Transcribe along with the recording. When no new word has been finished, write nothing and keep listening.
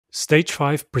Stage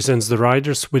 5 presents the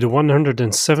riders with a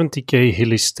 170k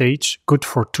Hilly Stage, good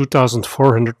for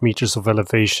 2400 meters of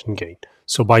elevation gain,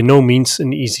 so by no means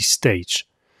an easy stage.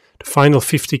 The final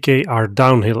 50k are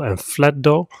downhill and flat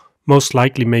though, most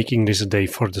likely making this a day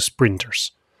for the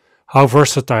sprinters. How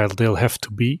versatile they'll have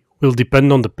to be will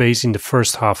depend on the pace in the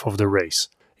first half of the race.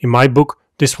 In my book,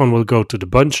 this one will go to the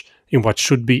bunch in what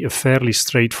should be a fairly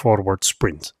straightforward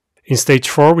sprint. In stage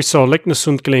 4 we saw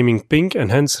Leknesund claiming pink, and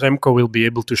hence Remco will be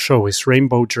able to show his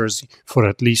rainbow jersey for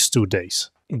at least 2 days.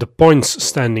 The points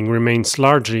standing remains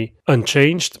largely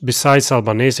unchanged, besides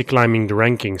Albanese climbing the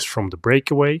rankings from the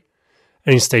breakaway.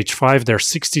 And in stage 5 there are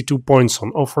 62 points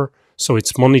on offer, so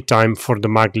it's money time for the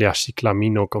Maglia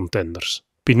Ciclamino contenders.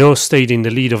 Pinot stayed in the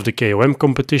lead of the KOM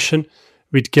competition,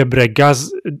 with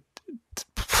Gebregazier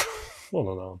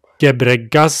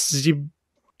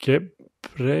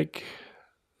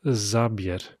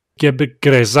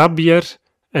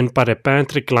and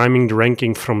Parepintre climbing the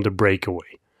ranking from the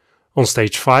breakaway. On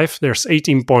stage 5 there's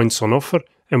 18 points on offer,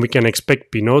 and we can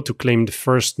expect Pinot to claim the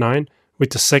first 9, with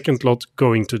the second lot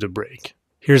going to the break.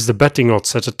 Here's the betting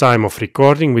odds at the time of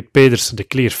recording, with Pedersen the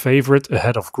clear favourite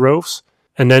ahead of Groves,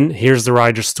 and then here's the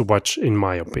riders to watch in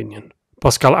my opinion.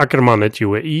 Pascal Ackermann at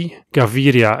UAE,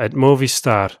 Gaviria at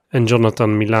Movistar and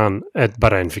Jonathan Milan at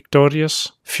Bahrain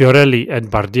Victorious, Fiorelli at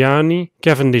Bardiani,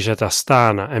 Cavendish at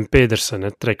Astana and Pedersen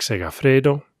at Trek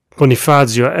Segafredo,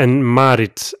 Bonifacio and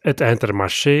Marit at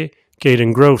Intermarché,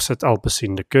 Caden Groves at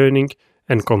Alpecin de Koning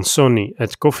and Consoni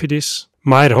at Cofidis,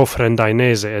 Meyerhofer and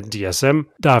Dainese at DSM,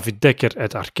 David Dekker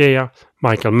at Arkea,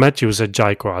 Michael Matthews at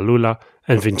Jayco Alula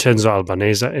and Vincenzo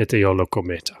Albanese at Eolo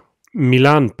Cometa.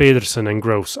 Milan, Pedersen and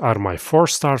Groves are my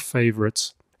 4-star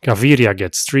favourites. Gaviria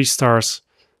gets 3 stars.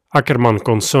 Ackermann,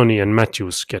 Consoni and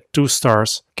Matthews get 2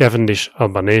 stars. Cavendish,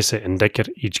 Albanese and Dekker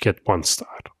each get 1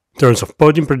 star. In terms of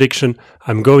podium prediction,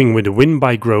 I'm going with a win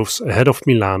by Groves ahead of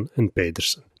Milan and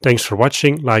Pedersen. Thanks for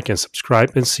watching, like and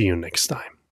subscribe, and see you next time.